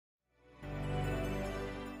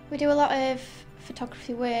We do a lot of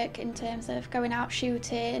photography work in terms of going out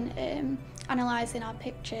shooting, analysing our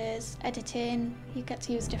pictures, editing. You get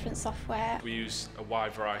to use different software. We use a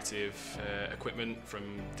wide variety of equipment, from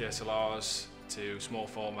DSLRs to small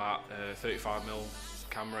format 35mm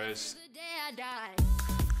cameras,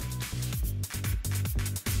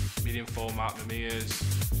 medium format Mamias,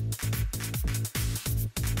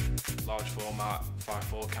 large format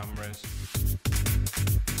 5.4 cameras.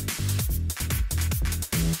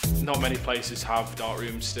 Not many places have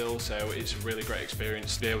darkrooms still, so it's a really great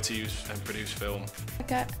experience to be able to use and produce film. I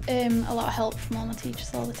get a lot of help from all my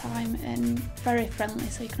teachers all the time, and very friendly,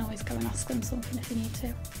 so you can always go and ask them something if you need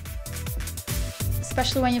to.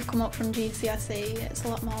 Especially when you've come up from GCSE, it's a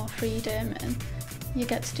lot more freedom and you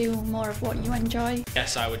get to do more of what you enjoy.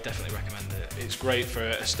 Yes, I would definitely recommend it. It's great for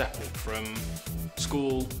a step up from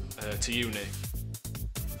school to uni.